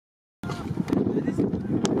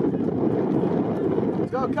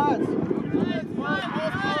Go, Cuts.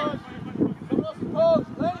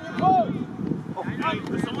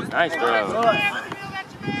 Nice throw.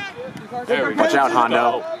 There we go. Watch out,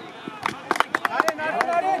 Hondo.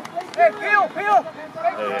 Hey, Peel!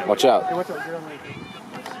 Watch out.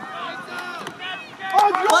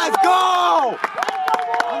 Let's go!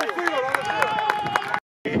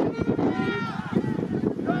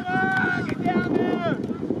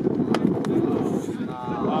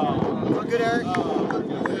 Good, Eric.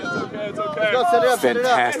 It's okay. Let's go, set it up.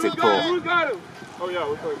 Fantastic pull. Who's got him? Oh, yeah,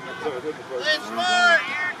 we're playing.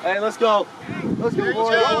 Hey, let's go. Let's go,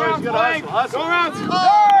 boys. Go rounds, Blake. Go rounds.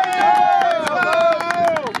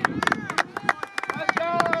 Let's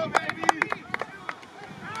go, baby.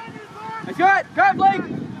 That's good. Good, Blake.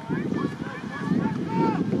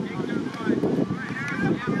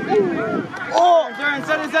 Oh!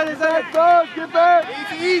 Set it. Go, get back.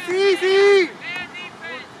 Easy.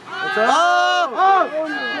 What's up? Oh!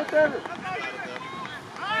 Get there.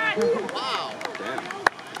 Wow. Damn.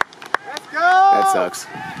 Let's go. That sucks.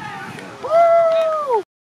 Woo!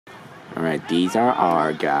 All right, these are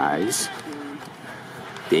our guys.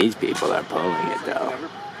 These people are pulling it though.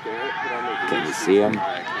 Can you see them?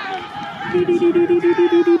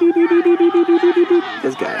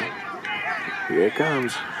 This guy. Here it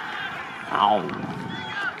comes. Ow.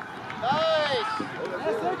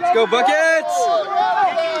 Let's go, Buckets!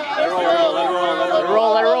 Let it roll.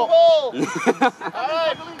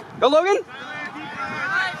 Go, Logan!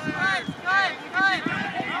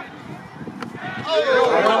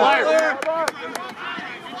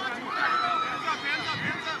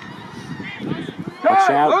 Watch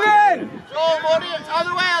out. Logan!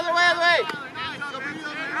 Other way.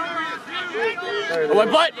 Oh, my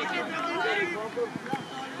butt!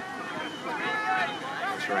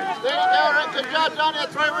 There you go, right? Good job, Johnny.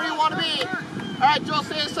 That's right where you want to be. All right, Joel,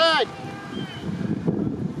 stay aside.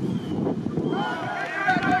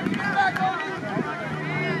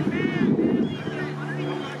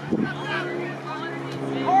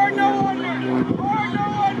 Hard no under!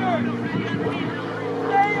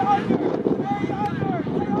 Stay under!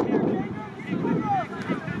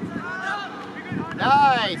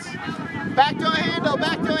 Nice. Back to a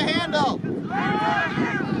handle.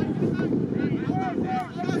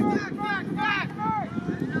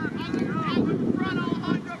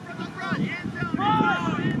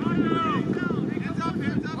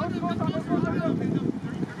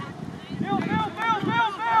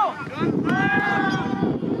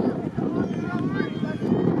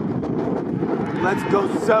 Let's go,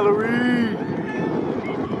 celery!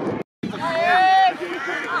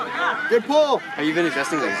 Good pull! Have you been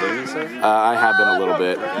adjusting the zoning, sir? I have been a little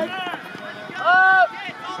bit.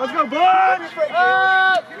 Let's go, Bud!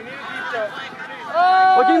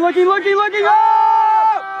 Looking! Up!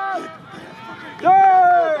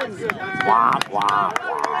 Turn! Wah.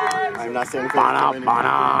 I'm not saying Bana.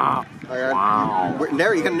 Wow.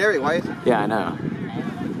 Narrate, you gotta narrate, Wyatt. Yeah, I know.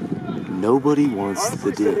 Nobody wants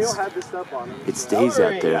the disc. It stays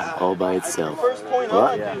out there all by itself.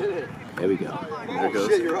 What? There we go. There it goes.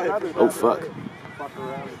 Oh, fuck.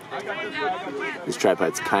 This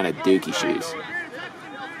tripod's kind of dookie shoes.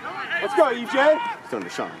 Let's go, EJ! Throwing to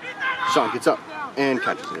Sean. Sean gets up and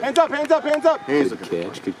catches it. Hands up! Hands Good looking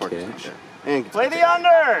catch, good catch. and Play the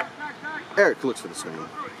under! Eric looks for the swing.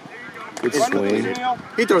 Good swing.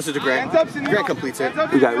 He throws it to Grant. Hands up, Sunil. Grant completes it.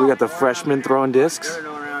 We got the freshman throwing discs.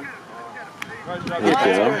 There you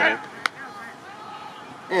go.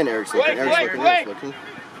 And Eric's looking.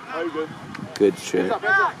 Good shit.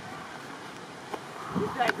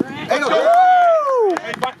 Hey, go!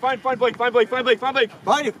 Hey, find Blake.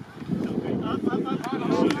 Behind you.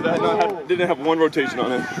 Didn't have one rotation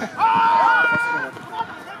on it.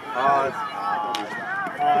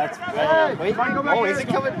 That's bad. Wait, oh, is it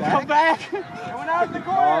coming back? Come back! Going out of the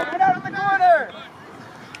corner!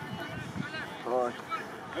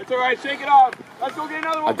 It's all right. Shake it off. Let's go get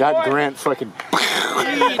another one. I got boy. Grant fucking.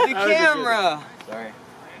 The camera! Sorry.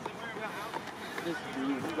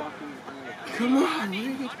 Come on,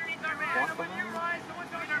 Reed.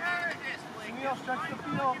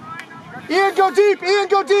 Ian, go deep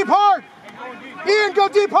hard!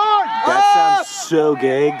 That sounds so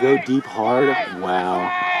gay. Go deep hard. Wow.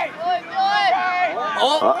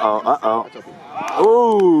 Uh-oh.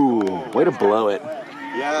 Ooh. Way to blow it.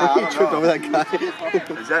 Yeah, he tripped over that guy.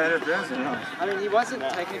 Is that interference or no? I mean, he wasn't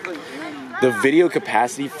technically doing... The video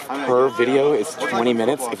capacity per video is 20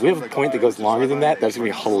 minutes. If we have a point that goes longer than that, that's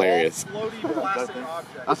going to be hilarious.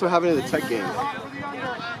 That's what happened in the tech game.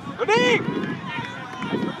 Go deep!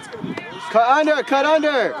 Cut under!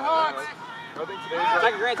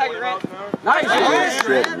 Take it, Grant. Nice! Oh,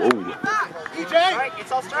 shit. Whoa. Strike,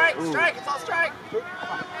 it's all strike, strike, it's all strike.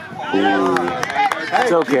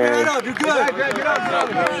 It's okay. You're good. You're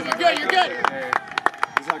good, you're good.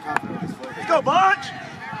 He's not confident with his flick. Let's go, Bunch!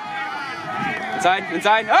 Inside,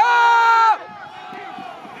 inside. Oh!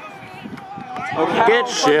 Okay. Get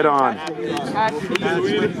shit on. We need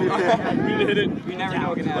to hit it. We never know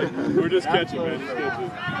what can happen. We're just catching, man. Just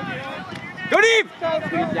catching. Go deep!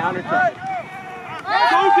 Down or touch.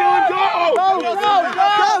 Go, Dylan, go! Go, Dylan!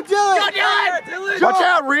 Go, Dylan! Watch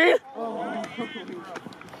out, Reed!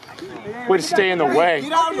 Way to stay in the way.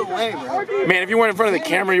 Get out of the way, bro. Man, if you weren't in front of the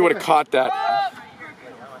camera, you would have caught that.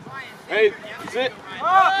 Hey, sit.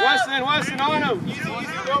 Weston, on him. Easy,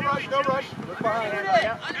 no rush, no rush. Look behind him.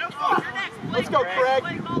 Let's go, Craig.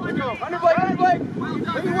 Let's go. Under Blake.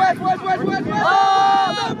 Maybe West. Oh,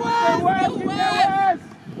 West.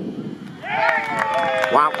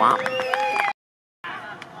 Womp womp.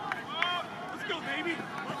 Let's go, baby.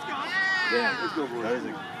 Let's go. Yeah, let's go, boys. That is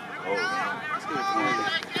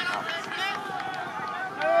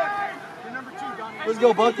Let's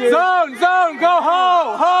go, Bucket. Zone, go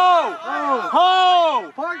ho!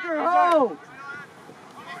 Parker, ho!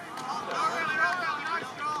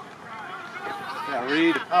 Yeah,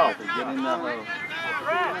 Reed. Oh, get in that hole.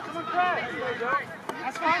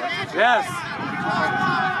 Yes.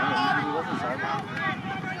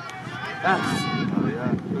 Yes.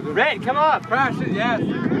 Red, come up. Crash it, yes.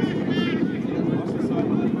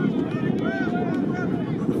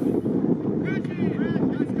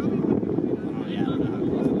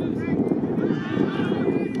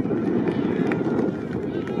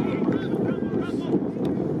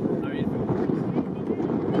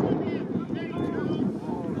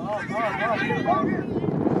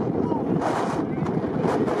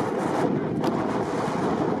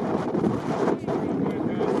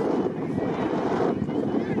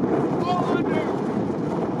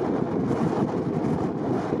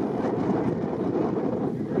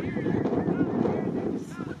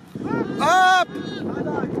 Up!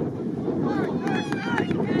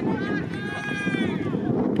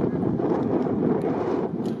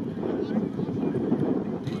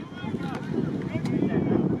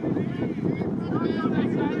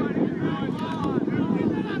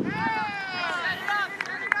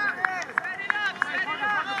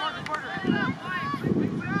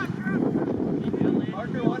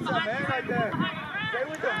 Parker, what's up, man, right there? Stay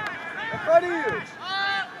with him. In front of you.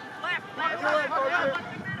 That's all right, Parker.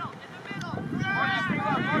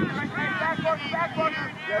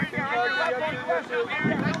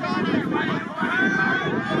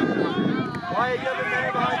 Wyatt, you have a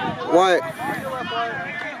man behind you. Wyatt. On your left, Wyatt.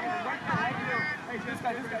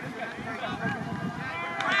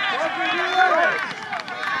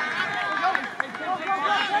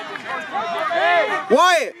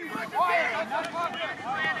 Wyatt!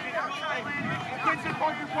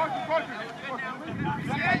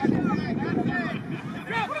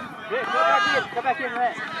 Come back in,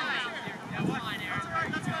 Red.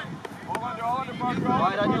 All under, Parker.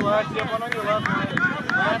 Wyatt on your left. You have one on your left, Wyatt.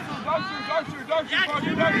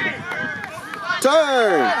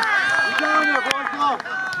 Turn! You down there, boys, go.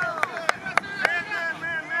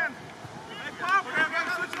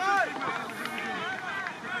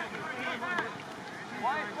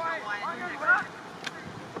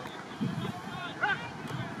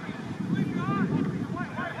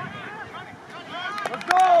 Let's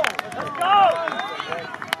go! Let's go!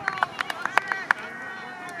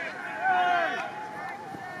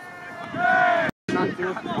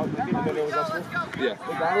 Yeah.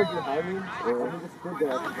 The guy was behind me, and he just stood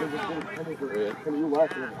there. He just didn't come over. Can you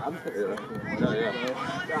left? I'm just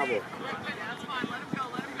Yeah.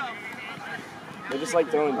 They just like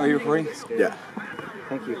throwing. Are you recording? Yeah.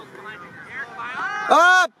 Thank you.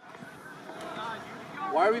 Up!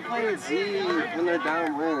 Why are we playing Z when they're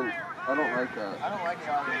downwind? I don't like that. I don't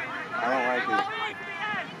like it.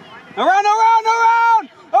 Around!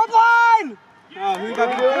 Up line! Oh, who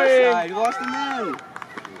got the first side? You lost the man.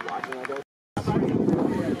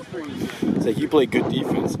 It's like you play good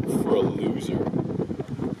defense for a loser.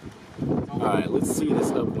 Alright, let's see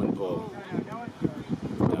this upwind pull.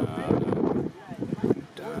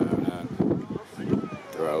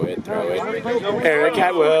 Throw it. Eric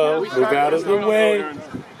Atwell, move out of the way. Well,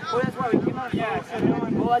 that's why we came out. Yeah, I said,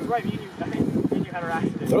 well, that's right. You knew how to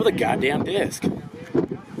accident. Throw the goddamn disc.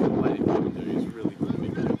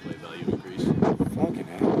 Fucking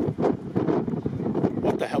hell.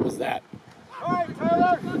 What the hell was that? All right,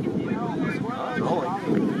 Tyler. No,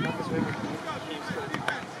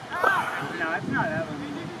 it's not that one.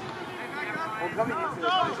 Well, coming into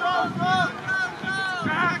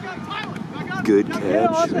Good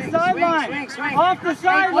Catch. the sideline. Swing. Off the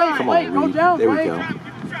sideline. Come on, Reed. There we go.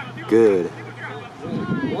 Good.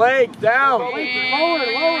 Blake, down.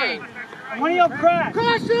 Lower. One of y'all crack.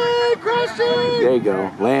 There you go.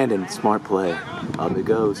 Landon, smart play. Up it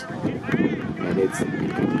goes. And it's...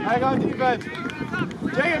 Hang on, defense.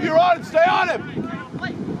 Jacob, you're on him. Stay on him.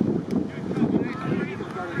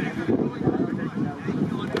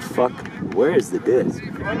 The fuck? Where is the disc?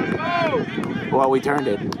 Well, we turned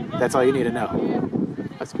it. That's all you need to know.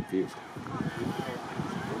 That's confused.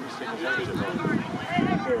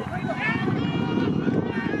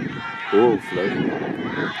 Ooh, floating.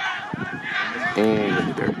 And in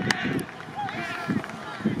the dirt.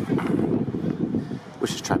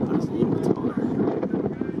 Wish his tripod was a little bit taller.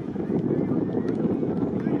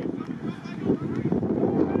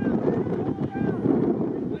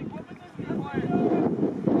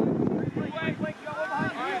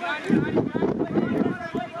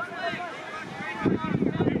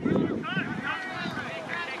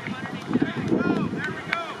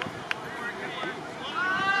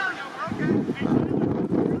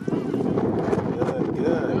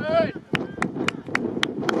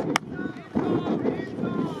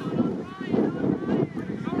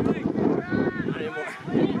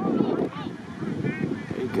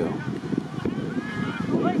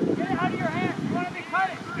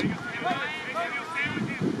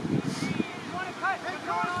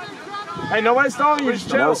 Hey, nobody's stalling you. Just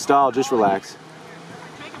chill. No stall, just relax.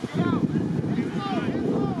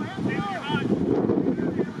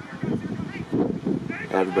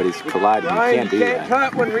 Everybody's colliding. Ryan, You can't do you can't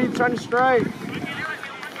that. cut when Reed's trying to strike.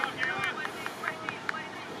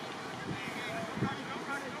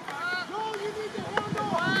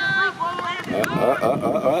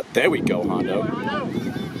 There we go, Hondo.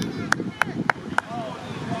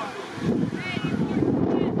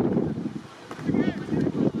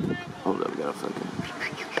 Hold up, we gotta fucking...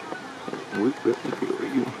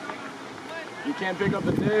 You can't pick up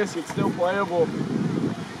the disc. It's still playable.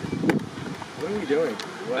 What are we doing?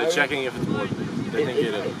 They're checking if it's board. They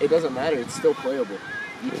think It doesn't matter. It's still playable.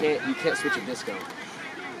 You can't switch a disc out.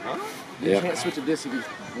 Huh? You can't switch a disc if it's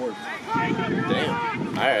board.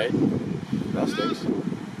 Damn. All right. That stinks.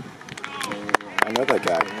 I know that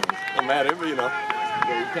guy. Don't matter, but you know.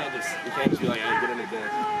 Yeah, you can't just be like, I get in the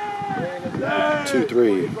disc. 2,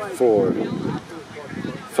 3, 4,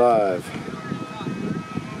 5.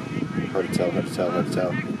 Hard to tell.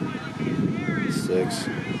 6,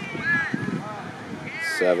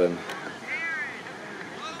 7,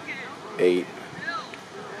 8.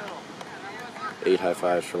 8 high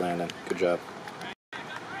fives for Landon. Good job.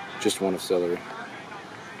 Just one of celery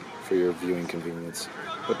for your viewing convenience.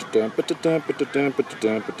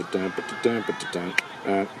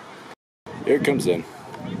 Here it comes in.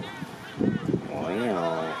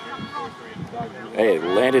 Wow. Hey,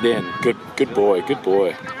 landed in. Good boy.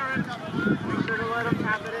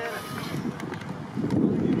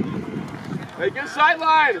 Hey, good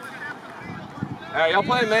sideline. Hey, y'all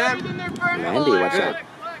play, man. Landy, watch out.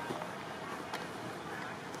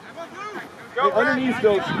 Hey, underneath,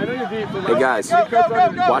 Coach. I know you're deep. Hey guys,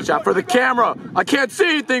 watch out for the camera. I can't see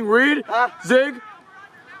anything, Reed. Zig.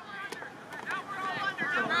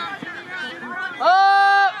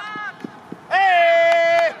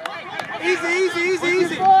 Hey! Easy.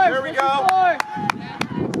 There we go.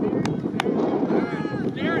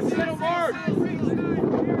 Garrett's middle mark.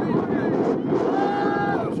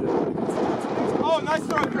 Oh, nice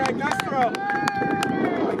throw, Craig. Nice throw. I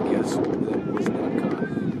guess that was not caught.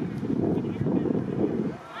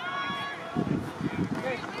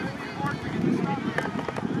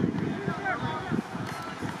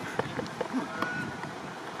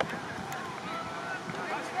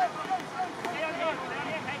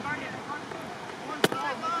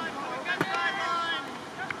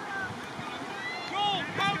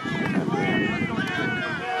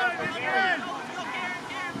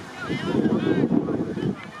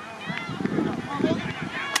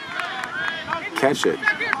 Catch it.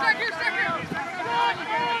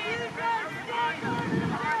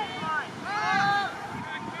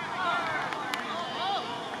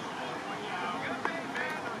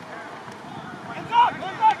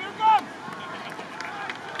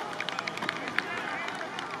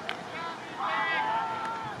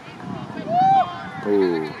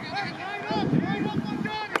 Ooh.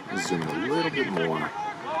 Zoom a little bit more.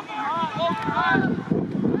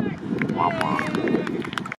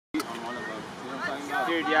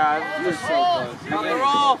 Dude, yeah, I'm just so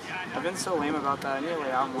close. I've been so lame about that. I need to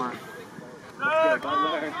lay out more.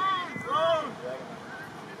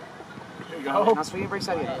 There you go. Now swing and break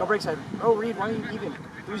side again. Go break side. Oh, Reed, why are you even?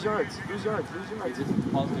 Lose yards.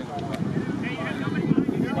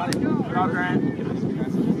 Good job, Grant.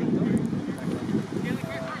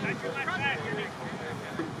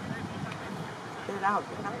 Get it out.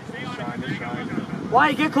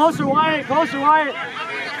 Wyatt, get closer, Wyatt. Closer, Wyatt.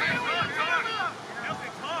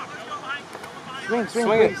 Swing,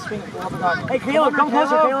 swing. Hey, Caleb, come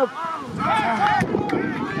closer, Caleb.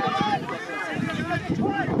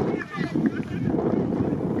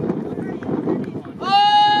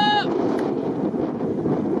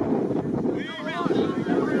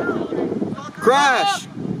 Crash!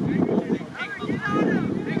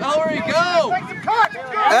 Ellery, go!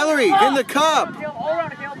 Ellery, get in the cup! All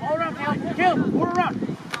around, Caleb. Caleb, more around.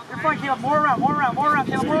 You're fine, Caleb. More around, Caleb. More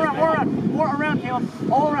around,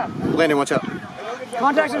 Caleb. All around. Landon, watch out.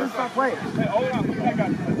 Contact him and stop playing.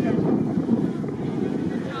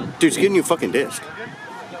 Dude, it's getting you a fucking disc.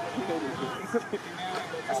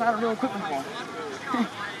 That's not a real equipment ball.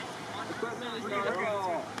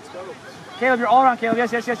 Caleb, you're all around, Caleb.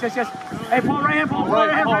 Yes. Hey, pull right hand, pull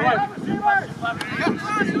right hand.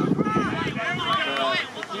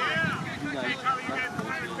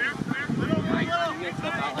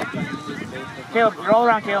 Caleb, you're all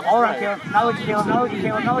around, Caleb. Now look at Caleb.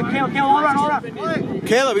 Caleb, all around.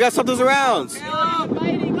 Caleb, we got stop those rounds. Caleb,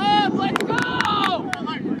 fighting up, let's go!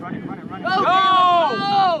 Run it. Go!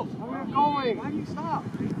 Where are you going? Why do you stop?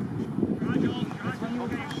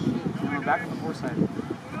 We're back on the four side.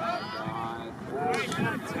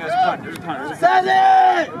 Set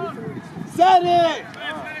it!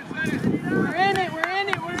 We're in it.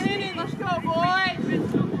 Let's go, boys!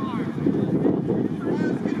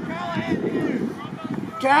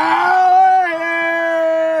 Callahan!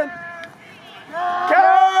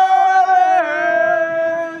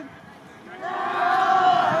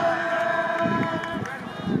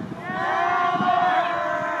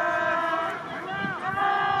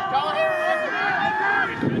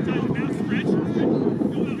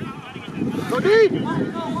 Go deep!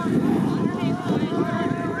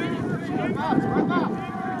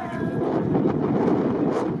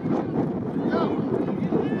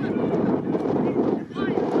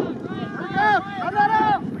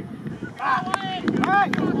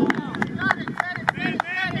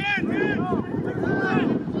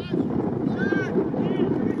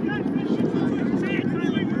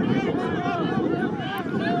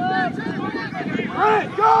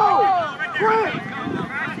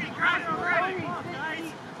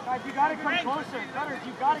 You gotta come closer. Better,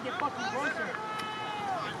 you gotta get fucking closer.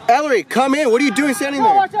 Ellery, come in. What are you doing standing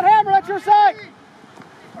there? Watch that hammer, that's your side!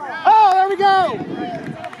 Oh, there we go!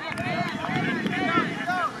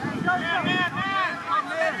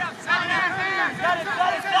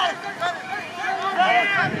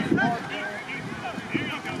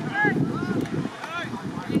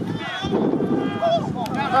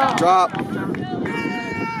 Drop.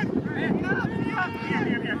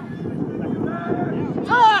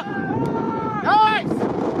 Nice!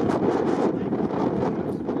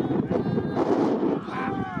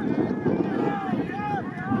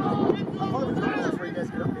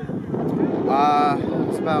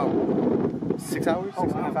 It's about 6 hours,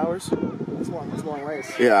 6.5 hours. That's a long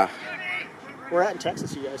race. Yeah. We're at in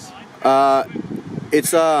Texas, you guys. It's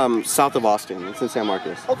south of Austin. It's in San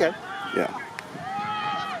Marcos. Okay. Yeah.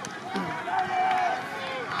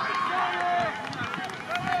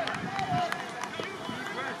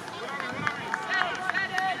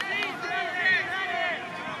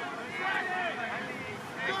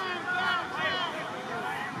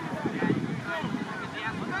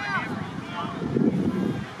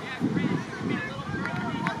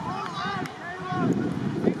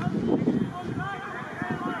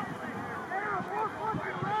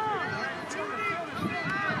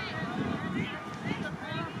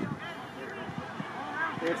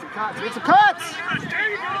 Get some cuts!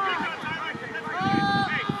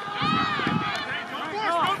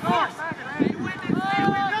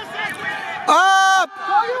 Up!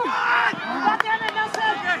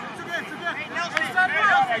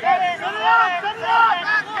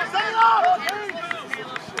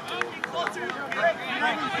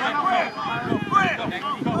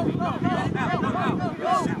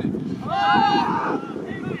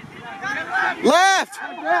 Left!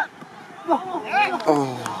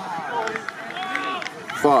 Oh.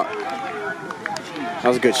 Fuck. That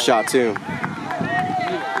was a good shot, too.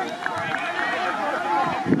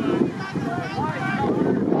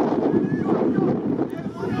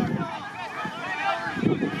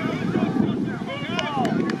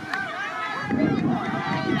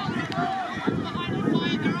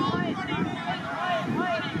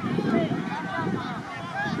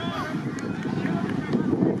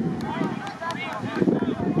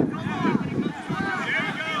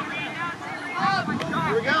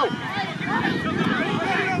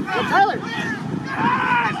 Tyler!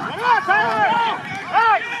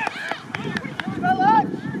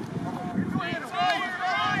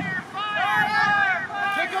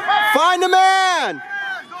 Find a man!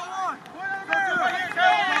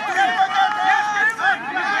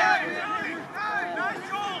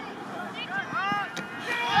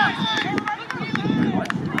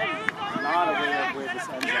 Not aware of where this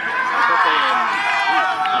ends up.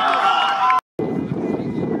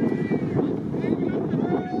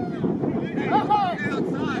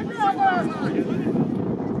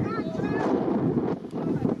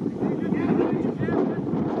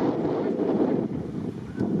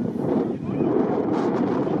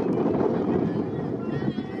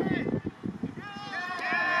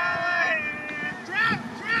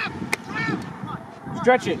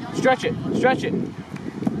 Stretch it, stretch it, stretch it.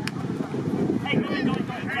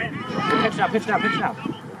 Pitch now, pitch now, pitch now.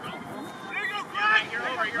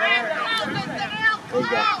 There you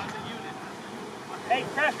go. Hey,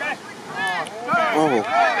 crash, crash. Oh.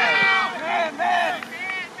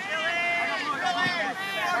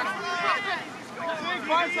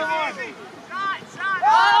 Find someone.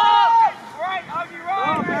 Oh! Right, I'll be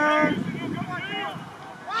wrong.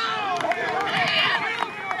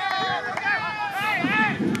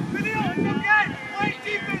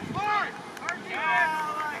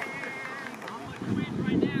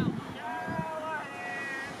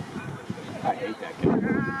 I hate that kid.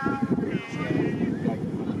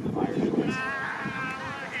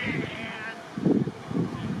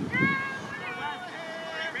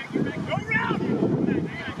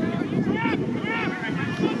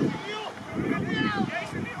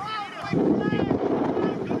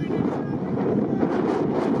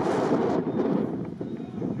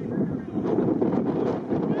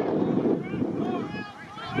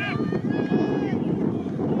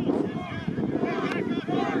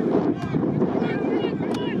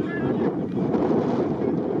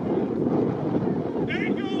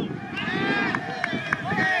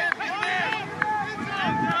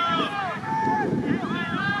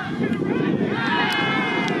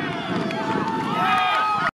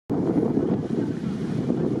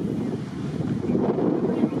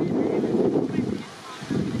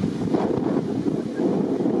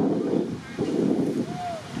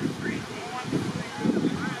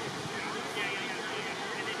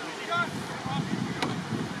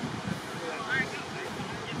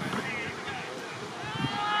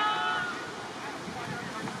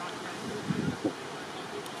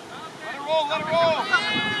 Let it roll.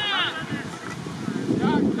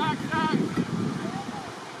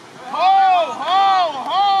 Ho, ho,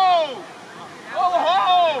 ho. Ho, ho.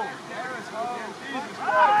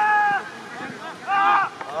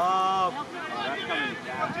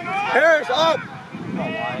 Harris, up!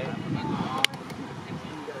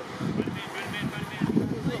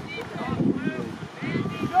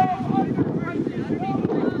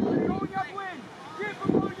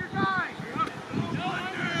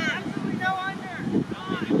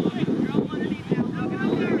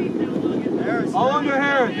 All under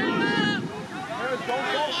Harris. Harris, don't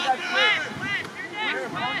fall for that switch.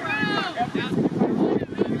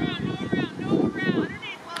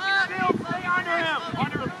 Stay under him.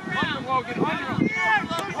 Under Logan. Under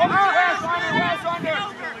Wes.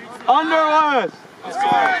 Under Wes. Let's go.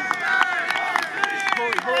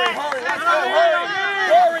 Hurry. Let's go.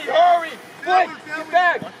 Hurry. Blake, get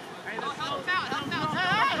back.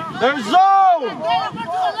 There's zone.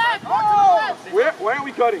 Where are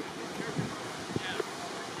we cutting?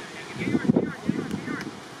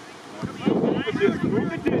 Move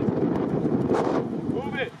the kid.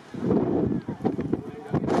 Move it.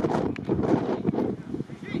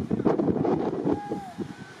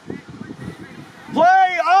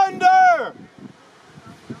 Play under.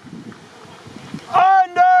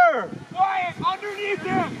 Under. Quiet, underneath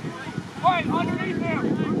him. Quiet, underneath him.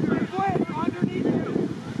 Quiet, underneath him.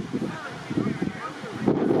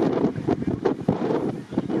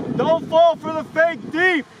 Don't fall for the fake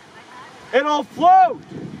deep. It'll float.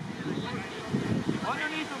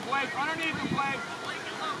 Underneath him, Blake. Underneath him, Blake.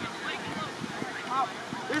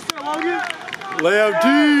 This is Logan. Layup D!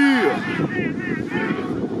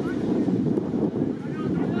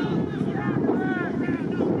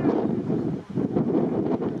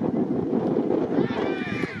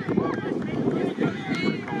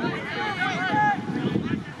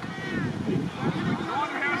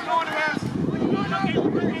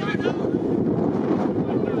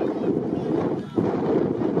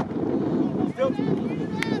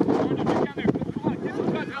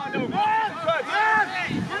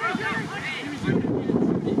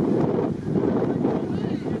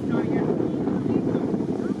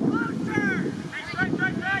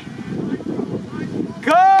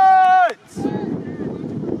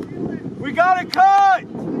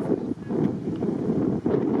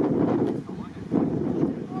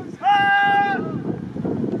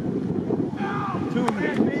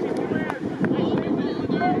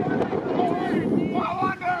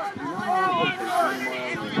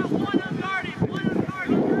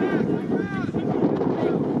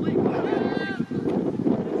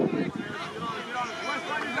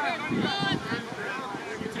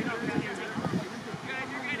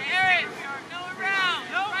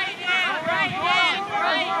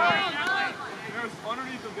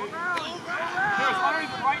 Underneath the video. Underneath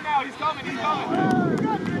him right now. He's coming. He's coming.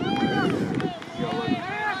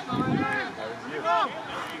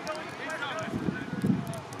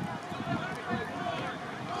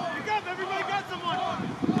 Everybody got someone.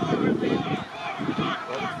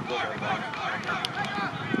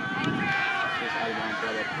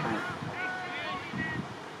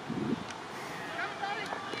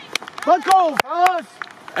 Let's go, fellas.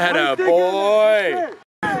 Atta boy.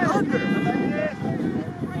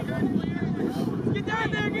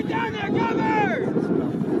 Get down there, cover!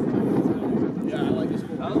 Yeah, I like this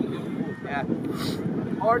ball. Yeah.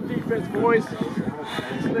 Hard defense, boys.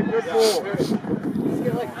 This is a good ball.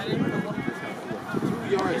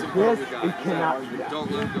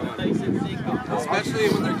 Don't let them go up. Especially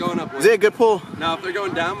when they're going upwind. Is it a good pull? Now, if they're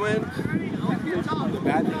going downwind, The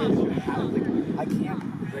bad thing is, I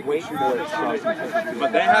can't wait for it.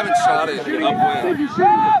 but they haven't shot it upwind.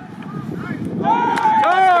 Turn!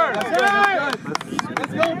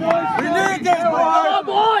 Let's go, boys! We need this, boys! Come on,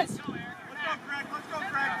 boys! Let's go,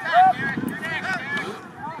 Craig. You're next.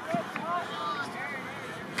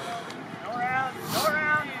 Go around.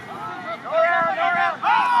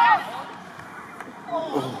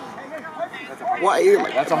 Why?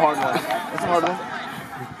 That's a hard one.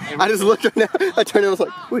 I just looked right now. I turned and I was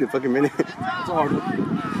like, wait a fucking minute. That's a hard one.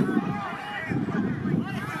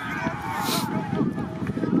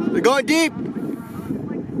 They're going deep.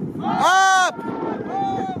 Up!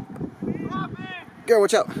 Garrett,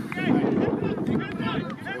 watch out.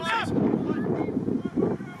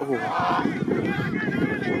 Oh.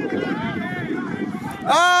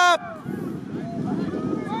 Up!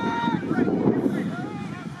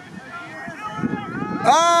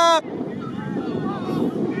 Up!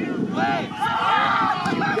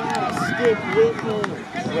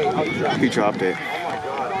 He dropped it.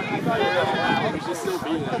 He's just still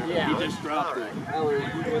beating it. Yeah. He just dropped it.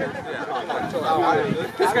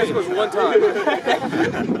 This guy scores one time.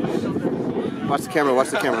 Watch the camera, watch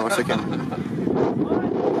the camera, watch the camera.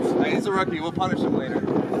 Hey, he's a rookie. We'll punish him later. I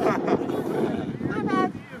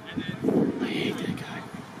hate that guy.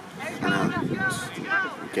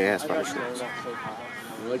 Gay ass fire shorts.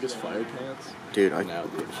 You like his fire pants? Dude,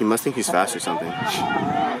 he must think he's fast or something.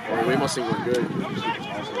 Or we must think we're good.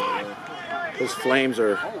 Those flames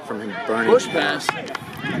are from him burning. Push pass. I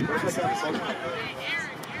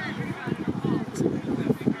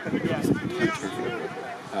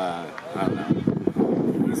don't know.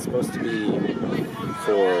 He's supposed to be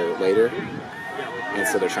for later, and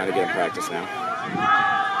so they're trying to get him practice now.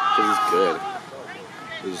 Because he's good.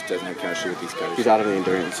 He just doesn't have chemistry with these guys. He's out of the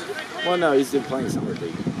endurance. Well, no, he's been playing summer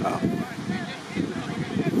league. Oh.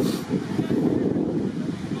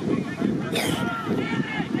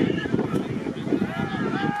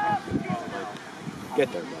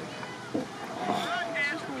 Get there, bud.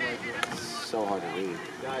 It's so hard to read.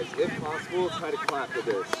 Guys, if possible, try to clap for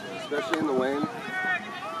this, especially in the wind.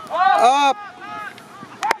 Up!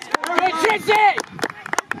 Good shit, shit!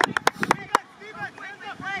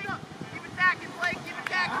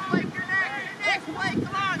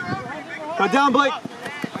 Go down, Blake.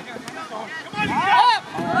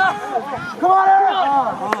 Come on, Aaron!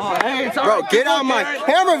 Oh, hey, it's all Bro, right. get out my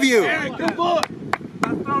camera view! Aaron, good look.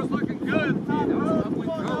 That throw's looking good.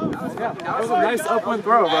 That was a nice upwind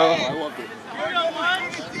throw, bro. I loved it.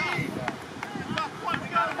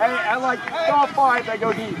 Hey, I like all five that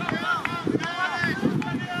go deep.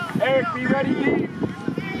 Eric, be ready deep.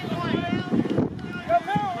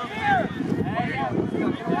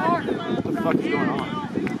 What the fuck is going on?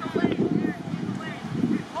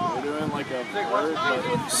 We're doing like a bird,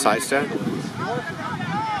 but Side step?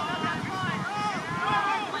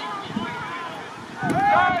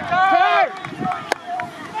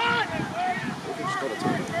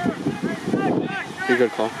 Pretty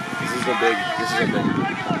good call. This is a big.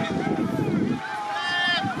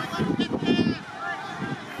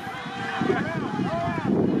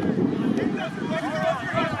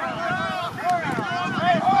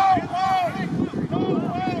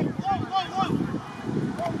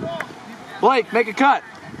 Blake, make a cut.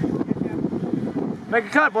 Make a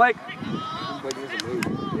cut, Blake.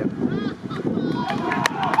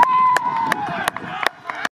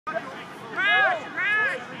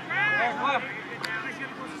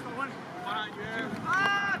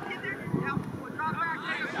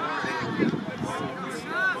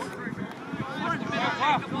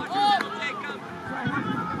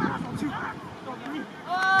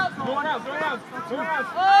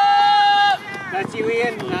 That's you,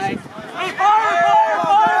 Ian. Nice. Hey,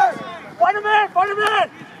 fire! Find a man!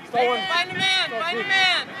 Stolen. Find a man! Find a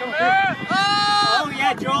man! Oh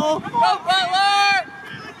yeah, Joel! Go, Butler!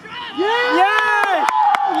 Yeah! Yes!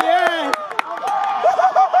 Yes!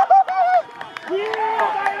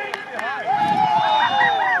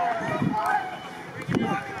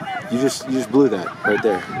 You just blew that right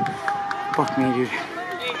there. Fuck me, dude.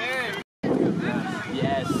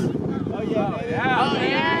 Yes. Oh yeah! Oh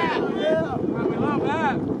yeah! Yeah! We love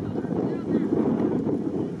that.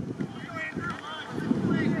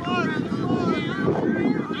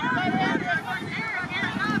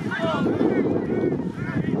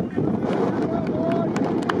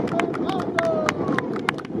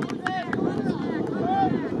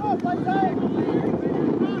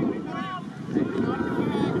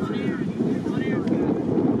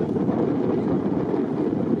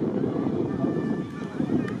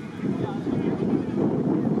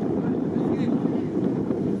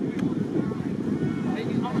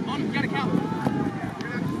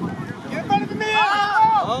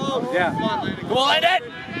 Yeah. Come on, Landon!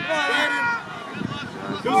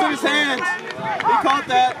 It was in his hands. He caught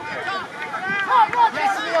that.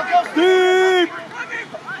 Deep!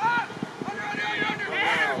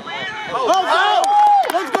 Oh!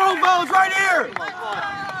 Let's go, fellas, right here!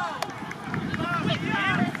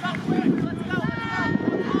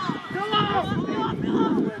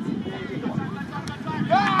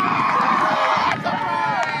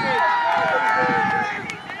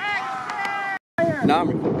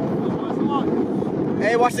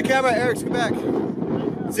 Hey, watch the camera. Eric's get back.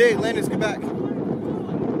 Zay, Landon's get back.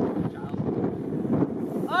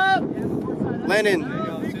 Up! Landon,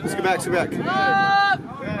 let's get back, let's get back. Up!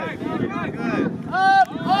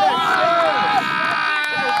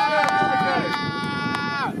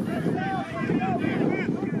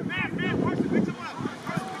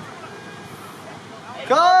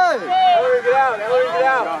 Good! Ellery, get out. Ellery, get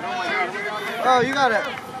out. Oh, you got it.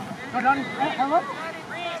 Go, Donnie. Hello?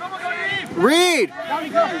 Reed! Donnie,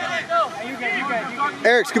 go. Hey, you good.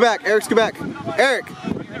 Eric's get back, Eric's get back. Eric! Come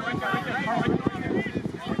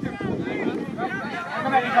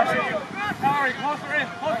back, you guys. Ellery, closer in.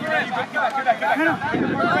 Get back. Get it.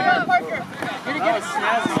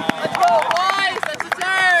 Let's go, boys! That's a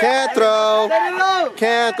turn! Can't throw!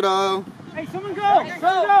 Can't throw! Hey, someone go!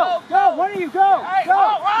 Go! One of you, go! Go!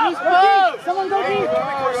 Deep. Someone go deep!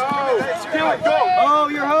 Go. Oh,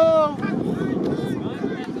 you're home!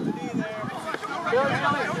 I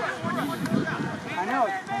know.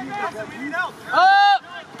 Up!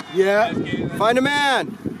 Yeah. Find a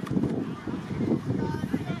man!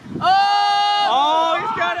 Up! Oh,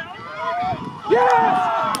 he's got it. Yes!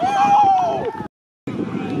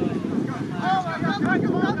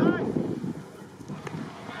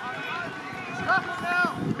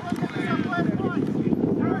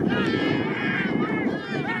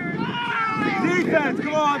 Defense,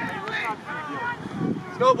 come on.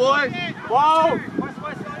 Let's go, boys! Whoa.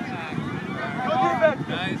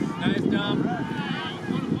 Nice dump.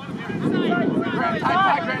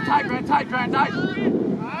 Tight.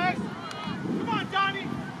 Nice.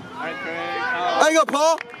 There you go,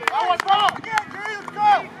 Paul!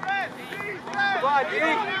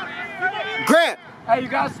 Grant! Hey, you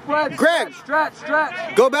guys spread. Greg.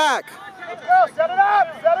 Stretch. Go back! Let's go. Set it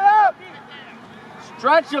up.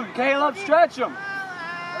 Stretch him, Caleb. Stretch him.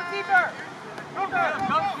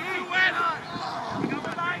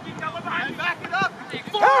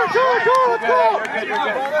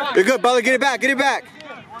 You're good, Butler. Get it back. Get it back.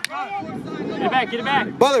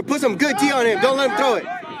 Butler, put some good D on him. Don't let him throw it.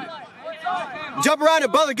 Jump around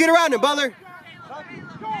him, Butler. Get around him, Butler.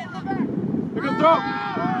 You're gonna throw.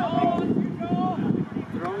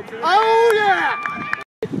 Oh, yeah!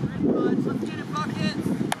 Let's get it, buckets.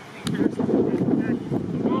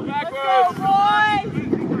 Go Let's go, boys!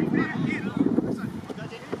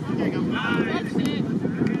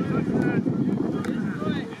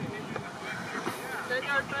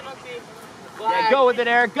 Yeah, go with it,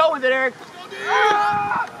 Eric. Go,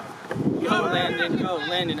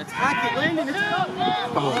 Landon. Attack it, Landon. It's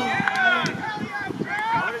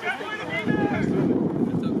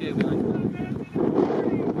okay, we like it.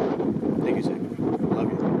 Thank you, Zach. Love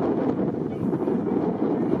you.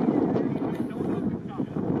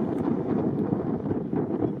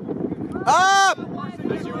 Up!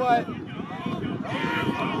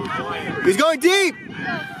 He's going deep!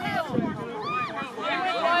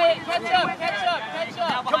 Catch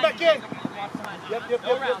up. Come back in. Up,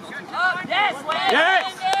 yes, Landon. Yes.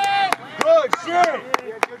 Good shit.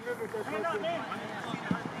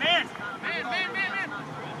 Man.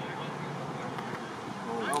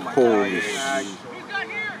 Holy shit. Who's got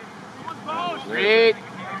here? Reed.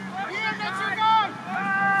 Liam, that's your guy.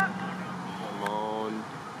 Come on.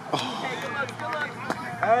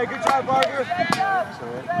 Hey, good job, Parker.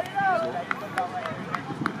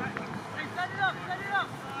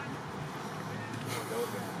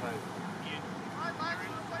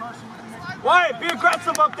 Wyatt, be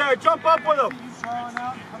aggressive up there. Jump up with him.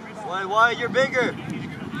 Wyatt, you're bigger.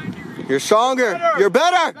 You're stronger. You're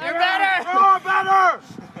better. You're better. You're better.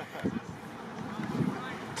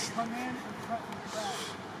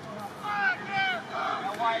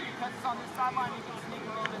 Wyatt, because it's on this sideline, you can sneak a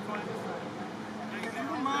little bit towards this side.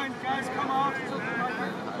 Never mind, guys. Come on.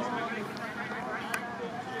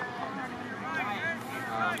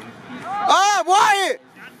 Ah, Wyatt!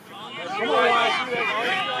 Come on, Wyatt.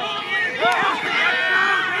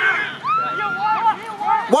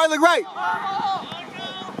 Wyatt, look right.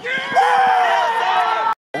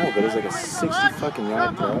 No, but it's like a 60 fucking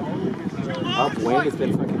yard throw. Upwind, it's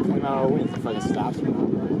been fucking 20 mile wind. It fucking stops me.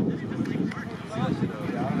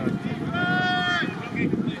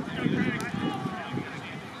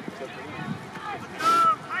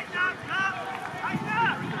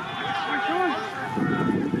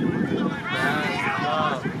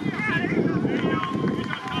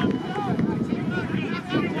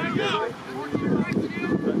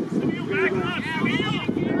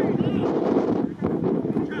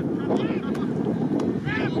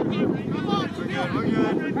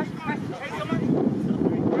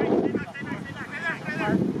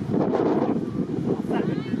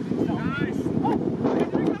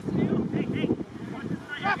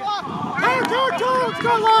 Let's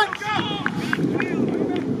go, lunch!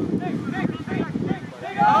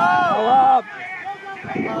 Up!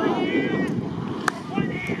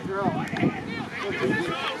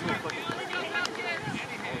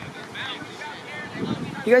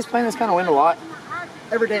 You guys playing this kind of wind a lot?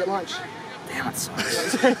 Every day at lunch. Damn, it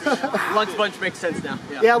sucks. Lunch bunch makes sense now.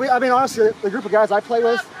 Yeah, I mean, honestly, the group of guys I play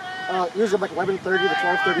with, usually like 11:30 to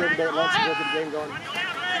 12:30 every day at lunch to get the game going.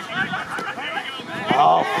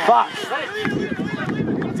 Oh, fuck.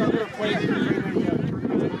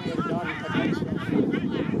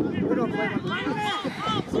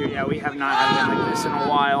 Dude, yeah, we have not had one like this in a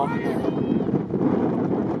while.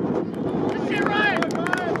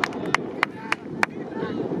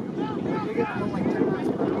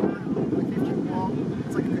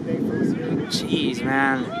 It's like a good day for us here. Jeez,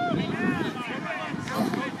 man.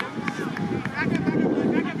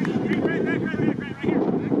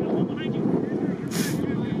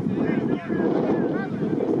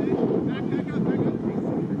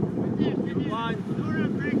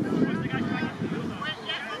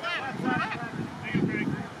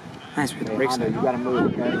 Nice with the brakes there. You gotta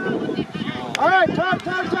move, okay? All right, turn.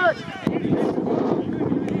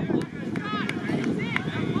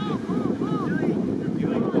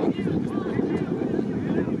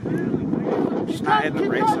 Just not hitting the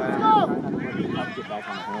brakes side. Get back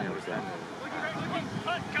on the horn. What is that?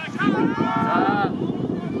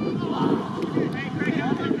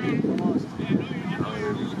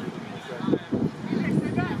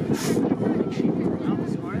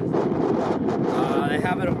 They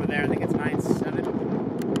have it over there. I think it's 9-7.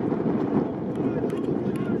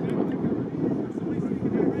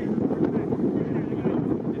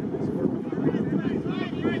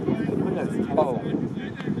 Oh.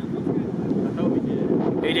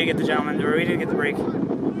 We did get the gentleman, or we did get the break.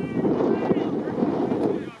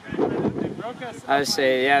 I would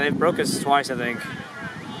say, yeah, they broke us twice, I think.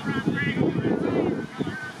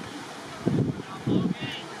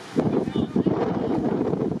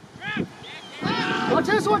 Watch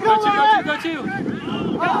this one, Go two.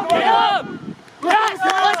 Caleb! Yes!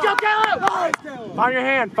 Let's go, Caleb! Find your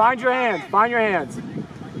hand. Find your hands.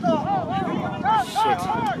 Shit.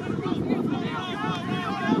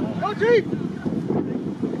 Go deep!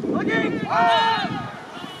 Looking! Nice!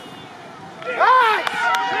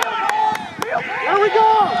 There we go!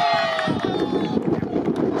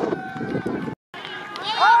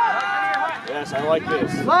 Yes, I like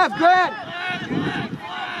this. Left, Grant!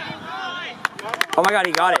 Oh my god,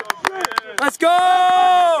 he got it. Let's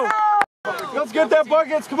go! Let's get that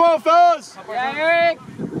buckets. Come on, fellas. Yeah, Eric!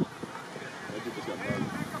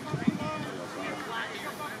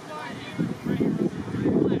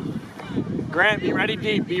 Grant, be ready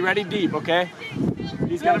deep, okay?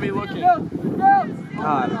 He's gonna be looking.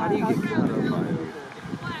 God, how do you get caught up by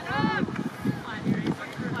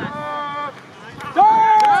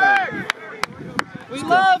it? We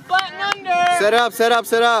love flat and under! Set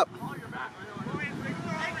up.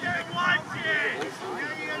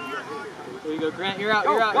 There you go, Grant, you're out.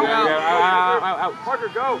 Out. Parker,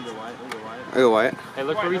 go. I go Wyatt. Hey,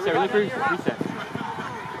 look for reset.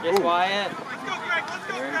 Yes, Wyatt.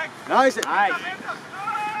 Nice.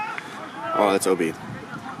 Oh, that's OB.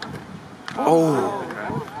 Oh.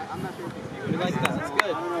 We like that. That's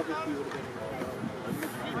good.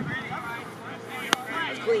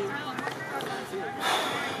 That's clean.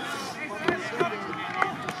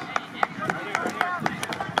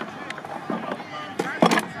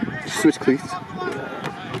 Switch cleats.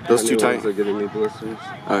 Those too tight. Are giving me blisters.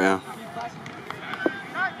 Oh yeah.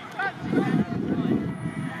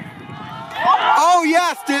 Oh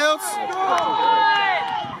yeah, Stills.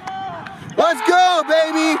 Let's go,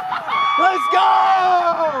 baby. Let's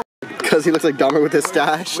go. Because he looks like Dahmer with his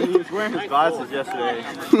stash. When he was wearing his glasses yesterday.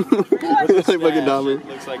 Looks like fucking Dahmer.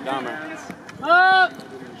 Looks like Dahmer. Up!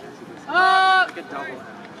 Up!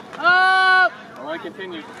 Up! All right,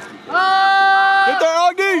 continue. Up! Get there,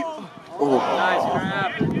 Augie. Oh. Nice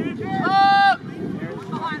grab. Up!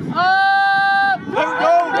 Up! Let her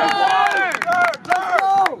go!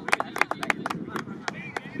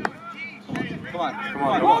 Come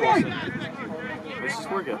on. Let's just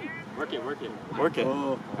work it. Work it. Work it.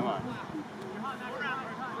 Oh. Come on.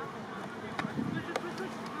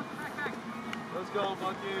 Let's go,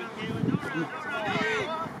 Bucky.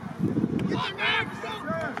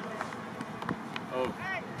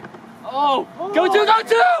 Oh! Go two!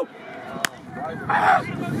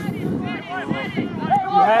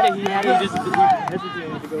 He had it, just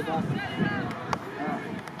hesitated to go back.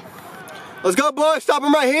 Let's go, boys. Stop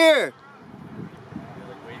him right here.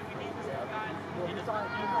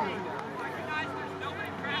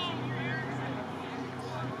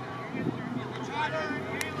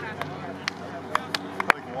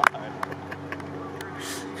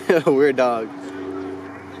 Weird dog.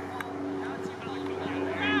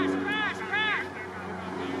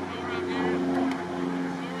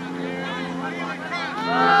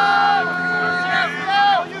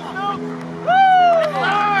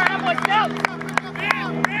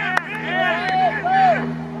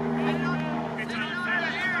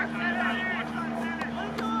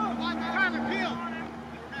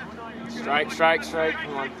 Strike.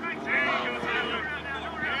 Come on.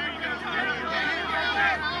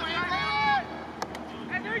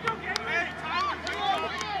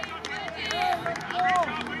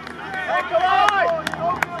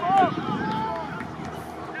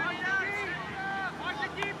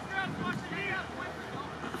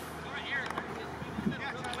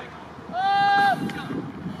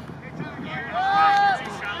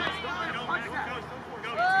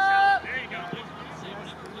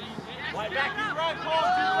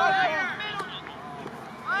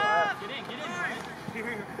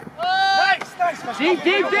 Deep! Look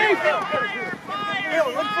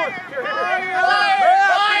for it.